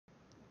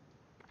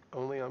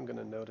only I'm going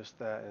to notice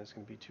that, and it's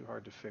going to be too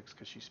hard to fix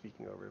because she's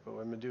speaking over it. But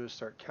what I'm going to do is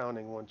start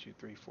counting 1, 2,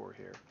 3, 4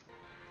 here.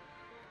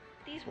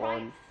 These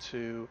 1, rights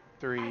 2,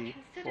 3, I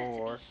consider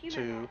 4, to be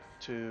human 2, rights,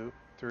 2,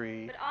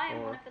 3, but I am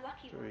 4, one of the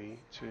lucky 3, ones.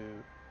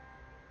 2,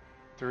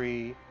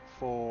 3,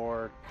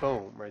 4,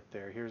 boom, right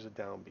there. Here's a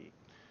downbeat.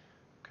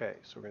 Okay,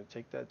 so we're going to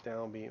take that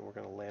downbeat and we're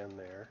going to land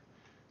there.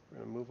 We're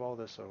going to move all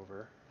this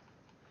over.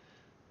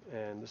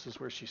 And this is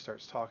where she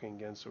starts talking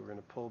again, so we're going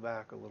to pull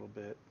back a little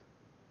bit.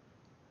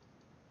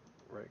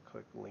 Right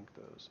click, link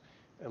those,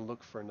 and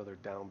look for another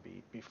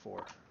downbeat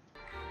before.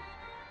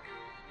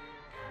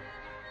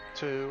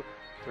 2,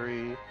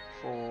 3,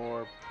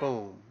 4,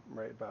 boom.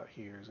 Right about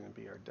here is going to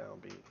be our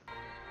downbeat.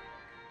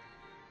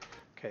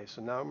 Okay,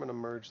 so now I'm going to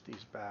merge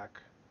these back.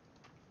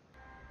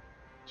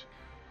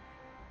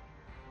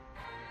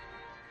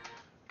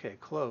 Okay,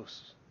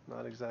 close.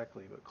 Not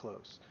exactly, but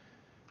close.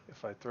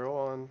 If I throw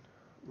on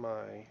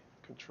my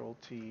Control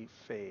T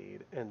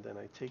fade, and then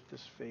I take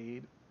this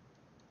fade,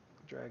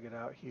 drag it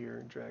out here,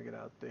 and drag it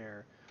out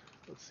there.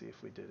 Let's see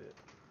if we did it.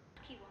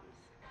 Lucky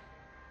ones.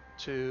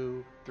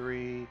 2,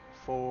 3,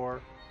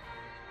 4.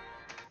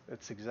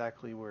 That's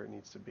exactly where it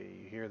needs to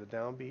be. You hear the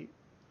downbeat?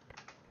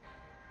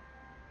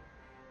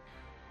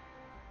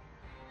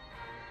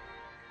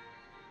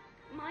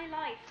 My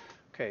life.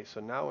 Okay, so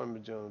now what I'm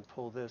going to do is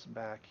pull this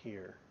back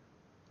here,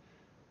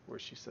 where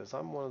she says,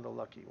 I'm one of the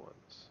lucky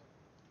ones.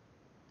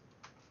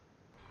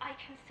 I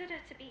consider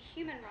to be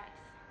human rights,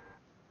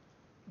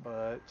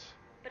 But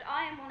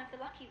I am one of the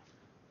lucky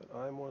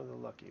I'm one of the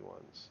lucky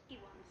ones.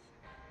 ones.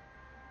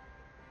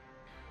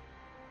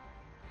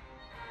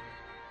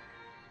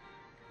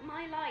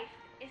 My life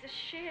is a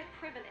sheer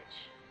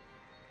privilege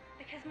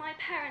because my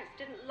parents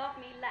didn't love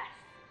me less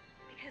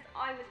because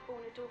I was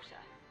born a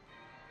daughter.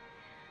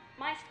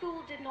 My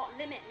school did not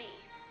limit me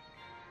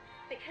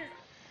because...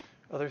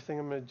 Other thing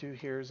I'm going to do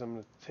here is I'm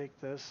going to take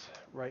this,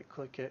 right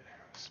click it,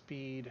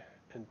 speed,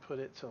 and put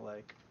it to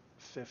like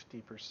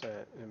 50%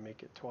 and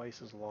make it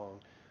twice as long.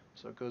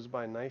 So it goes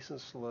by nice and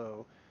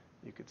slow.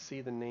 You could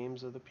see the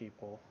names of the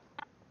people.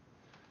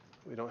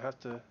 We don't have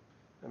to,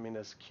 I mean,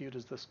 as cute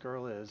as this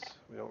girl is,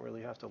 we don't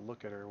really have to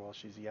look at her while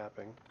she's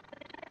yapping.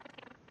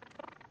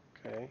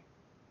 Okay,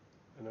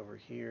 and over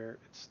here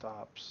it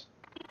stops.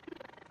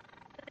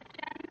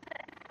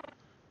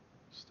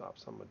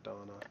 Stops on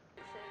Madonna.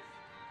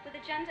 With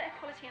a gender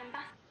equality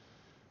ambassador.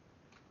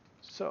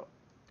 So,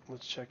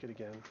 let's check it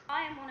again.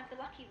 I am one of the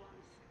lucky ones.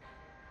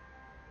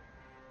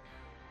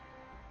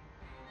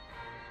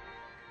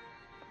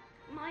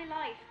 My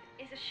life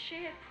is a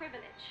sheer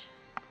privilege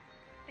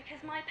because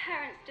my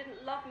parents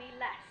didn't love me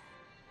less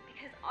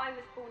because I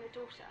was born a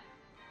daughter.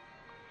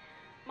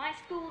 My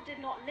school did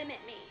not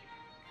limit me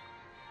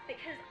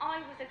because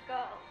I was a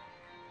girl.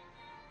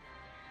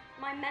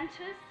 My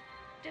mentors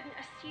didn't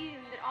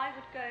assume that I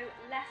would go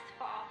less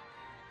far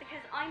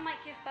because I might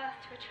give birth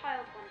to a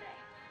child one day.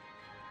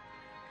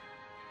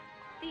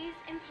 These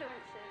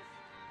influences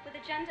were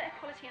the gender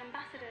equality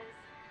ambassadors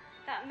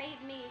that made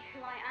me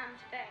who I am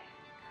today.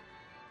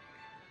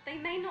 They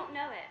may not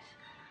know it,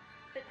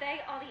 but they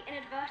are the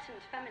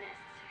inadvertent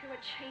feminists who are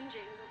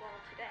changing the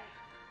world today.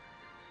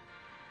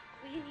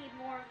 We need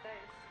more of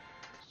those.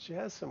 She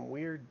has some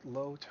weird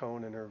low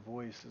tone in her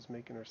voice, is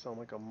making her sound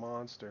like a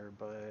monster,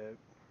 but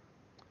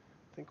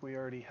I think we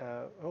already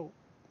have, oh,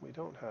 we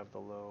don't have the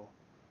low.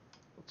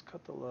 Let's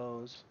cut the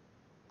lows.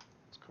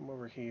 Let's come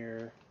over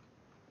here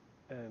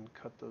and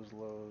cut those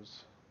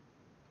lows.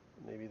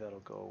 Maybe that'll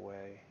go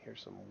away.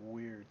 Here's some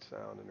weird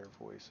sound in her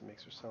voice. It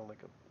makes her sound like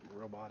a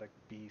robotic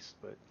beast,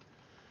 but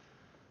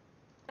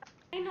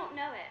They may not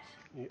know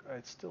it.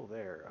 It's still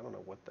there. I don't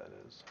know what that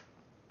is.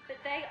 But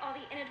they are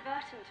the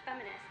inadvertent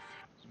feminists.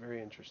 It's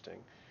very interesting.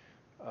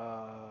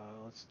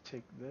 Let's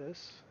take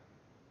this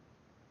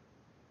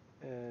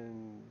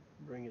and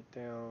bring it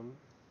down.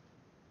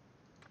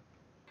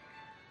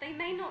 They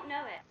may not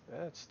know it.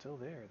 That's still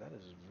there. That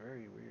is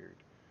very weird.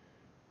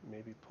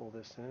 Maybe pull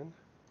this in.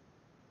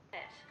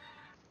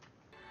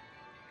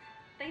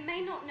 They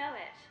may not know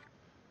it.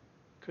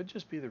 Could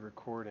just be the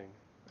recording.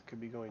 I could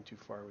be going too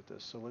far with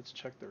this. So let's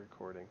check the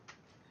recording.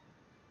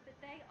 But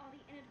they are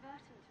the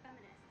inadvertent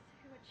feminists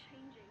who are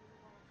changing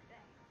the world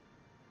today.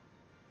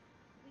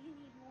 We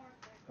need more of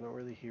those. I don't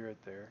really hear it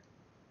there.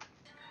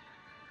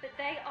 But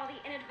they are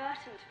the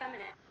inadvertent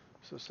feminists.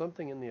 So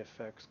something in the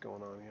effects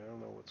going on here. I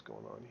don't know what's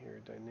going on here.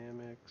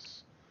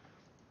 Dynamics,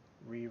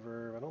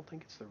 reverb. I don't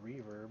think it's the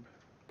reverb.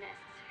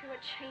 Who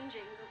are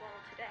changing the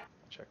world today.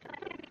 Check it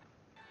again.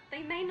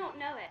 They may not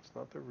know it. It's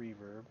not the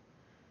reverb.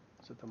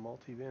 Is it the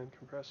multi-band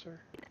compressor?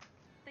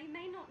 They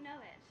may not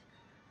know it,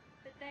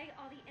 but they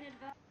are the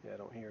inadvertent Yeah, I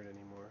don't hear it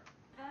anymore.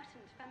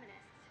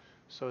 feminists.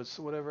 So it's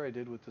whatever I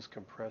did with this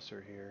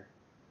compressor here.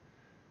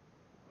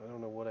 I don't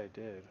know what I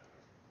did.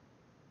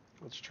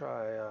 Let's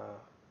try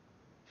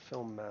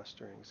film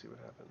mastering, see what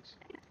happens.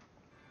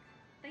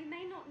 They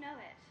may not know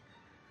it,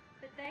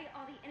 but they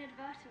are the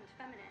inadvertent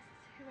feminists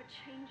who are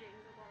changing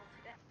the world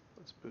today.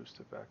 Let's boost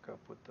it back up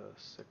with the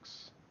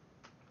 6.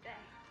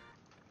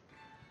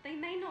 They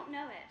may not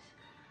know it,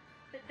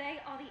 but they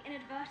are the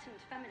inadvertent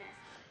feminists.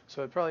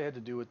 So it probably had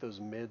to do with those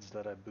mids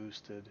that I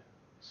boosted,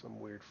 some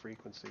weird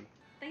frequency.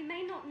 They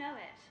may not know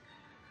it,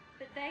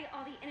 but they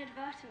are the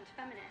inadvertent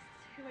feminists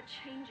who are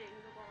changing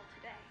the world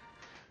today.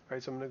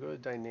 Alright, so I'm going to go to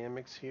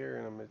dynamics here,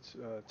 and I'm going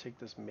to take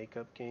this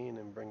makeup gain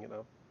and bring it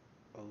up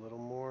a little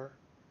more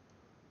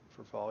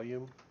for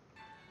volume.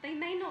 They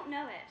may not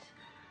know it,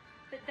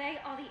 but they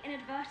are the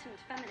inadvertent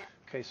feminists.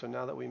 Okay, so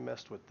now that we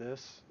messed with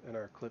this and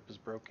our clip is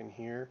broken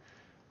here,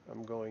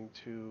 I'm going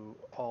to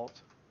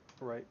Alt,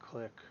 right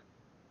click,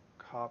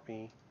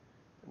 copy,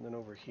 and then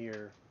over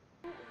here,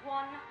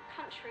 One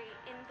country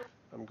in the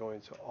I'm going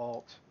to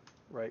Alt,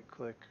 right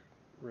click,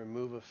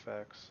 remove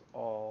effects,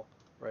 all,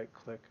 right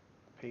click,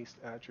 paste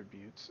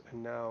attributes,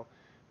 and now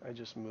I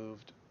just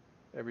moved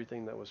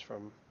everything that was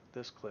from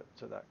this clip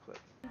to that clip.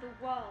 the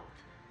world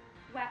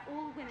where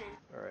all women.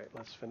 Alright,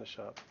 let's finish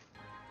up.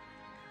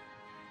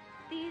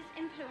 These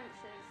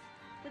influencers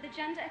were the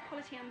gender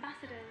equality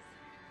ambassadors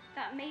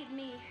that made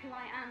me who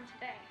I am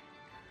today.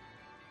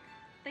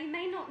 They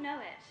may not know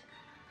it,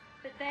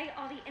 but they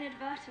are the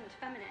inadvertent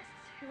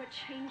feminists who are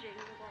changing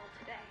the world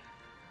today.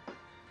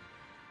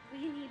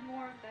 We need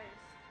more of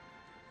those.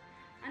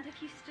 And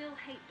if you still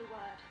hate the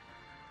word,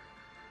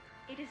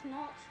 it is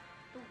not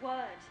the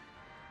word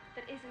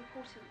that is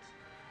important.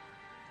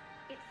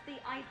 It's the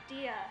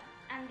idea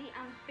and the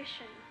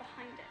ambition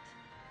behind it.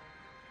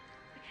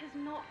 Because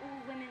not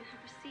all women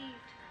have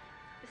received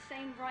the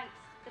same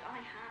rights that I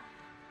have.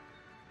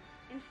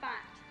 In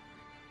fact,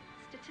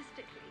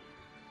 statistically,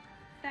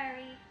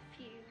 very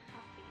few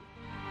have been.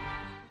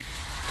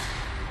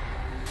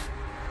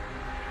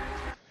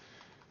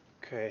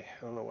 Okay, I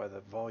don't know why the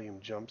volume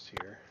jumps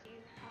here.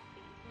 Few have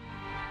been.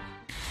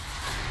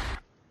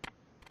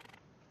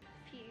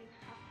 Few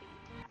have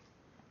been.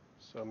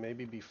 So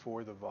maybe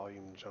before the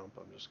volume jump,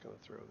 I'm just going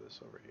to throw this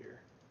over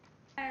here.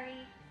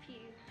 Very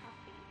few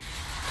have been.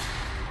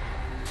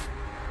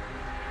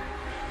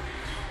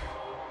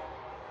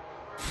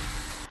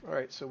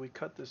 Alright, so we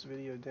cut this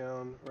video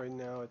down. Right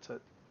now it's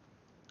at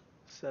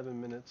 7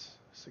 minutes,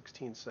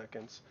 16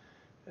 seconds.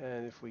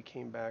 And if we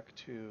came back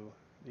to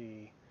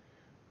the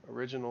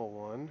original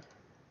one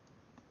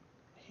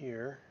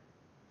here,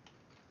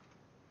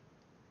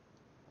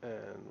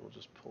 and we'll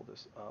just pull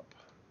this up,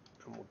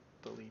 and we'll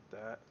delete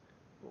that.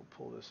 We'll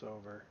pull this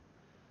over.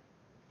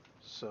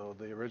 So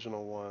the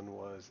original one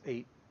was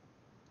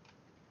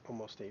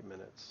almost 8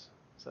 minutes,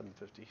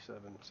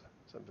 7:57,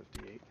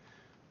 7:58.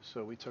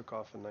 So we took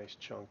off a nice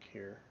chunk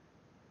here.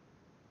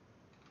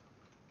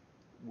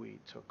 We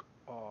took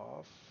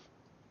off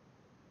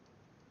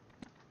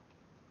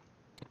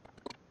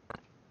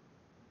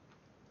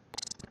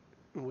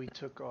we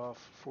took off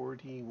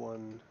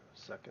 41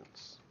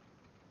 seconds.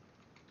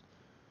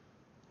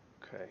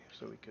 Okay,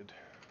 so we could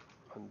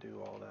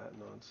undo all that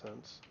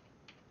nonsense.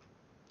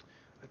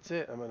 That's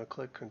it. I'm going to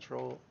click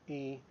Control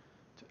E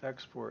to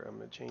export. I'm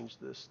going to change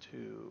this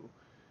to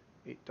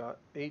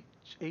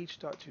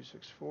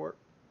H.264.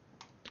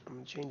 I'm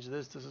going to change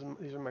this.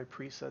 These are my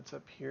presets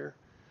up here.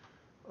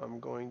 I'm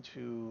going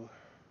to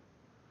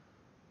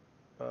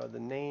the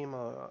name.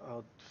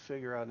 I'll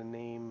figure out a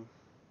name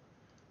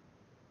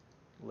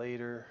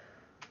later.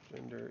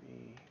 Gender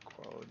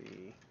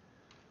equality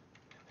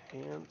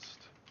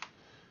enhanced.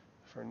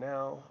 For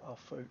now,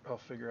 I'll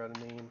figure out a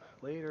name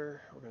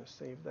later. We're going to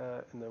save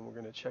that, and then we're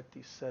going to check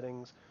these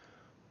settings.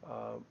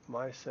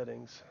 My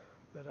settings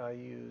that I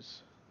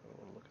use. I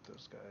want to look at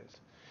those guys.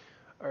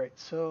 Alright,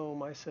 so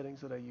my settings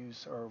that I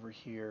use are over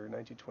here,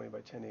 1920 by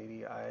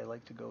 1080. I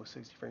like to go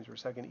 60 frames per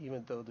second,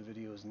 even though the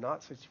video is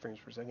not 60 frames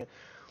per second.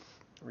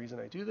 The reason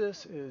I do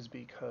this is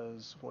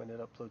because when it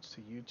uploads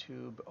to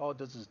YouTube, all it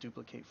does is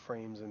duplicate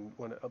frames, and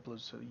when it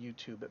uploads to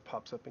YouTube, it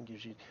pops up and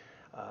gives you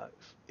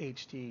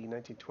HD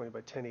 1920 by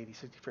 1080,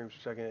 60 frames per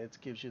second. It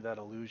gives you that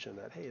illusion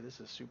that, hey, this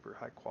is super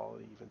high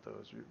quality, even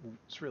though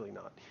it's really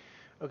not.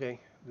 Okay,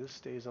 this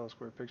stays on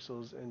square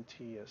pixels,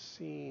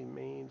 NTSC,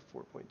 main,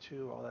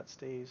 4.2, all that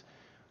stays.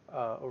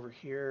 Over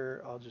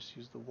here, I'll just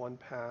use the one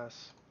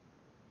pass.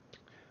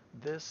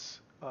 This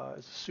is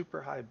a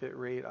super high bit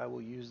rate. I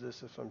will use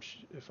this if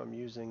I'm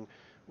using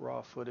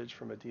raw footage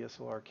from a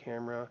DSLR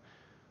camera,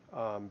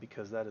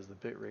 because that is the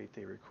bit rate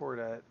they record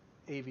at.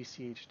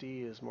 AVC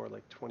HD is more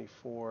like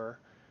 24.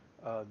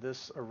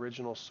 This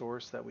original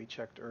source that we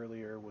checked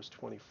earlier was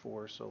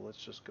 24, so let's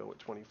just go with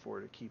 24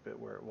 to keep it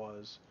where it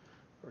was,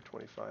 or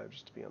 25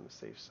 just to be on the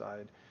safe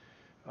side.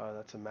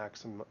 That's a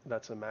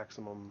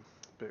maximum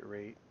bit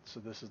rate, so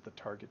this is the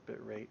target bit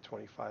rate.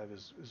 25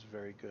 is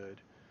very good.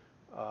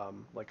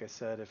 Like I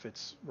said, if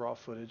it's raw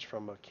footage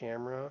from a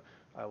camera,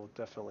 I will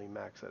definitely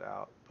max it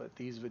out, but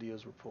these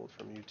videos were pulled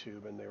from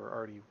YouTube and they were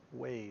already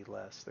way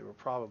less. They were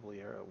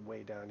probably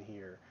way down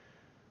here,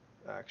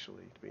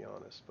 actually, to be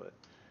honest, but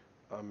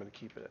I'm going to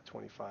keep it at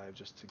 25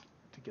 just to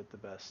get the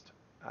best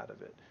out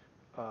of it.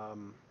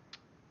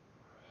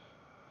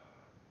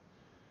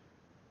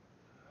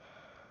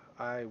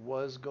 I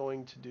was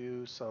going to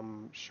do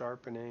some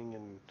sharpening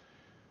and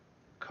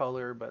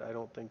color, but I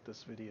don't think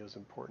this video is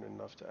important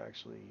enough to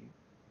actually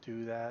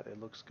do that. It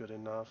looks good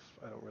enough.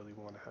 I don't really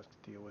want to have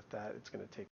to deal with that. It's going to take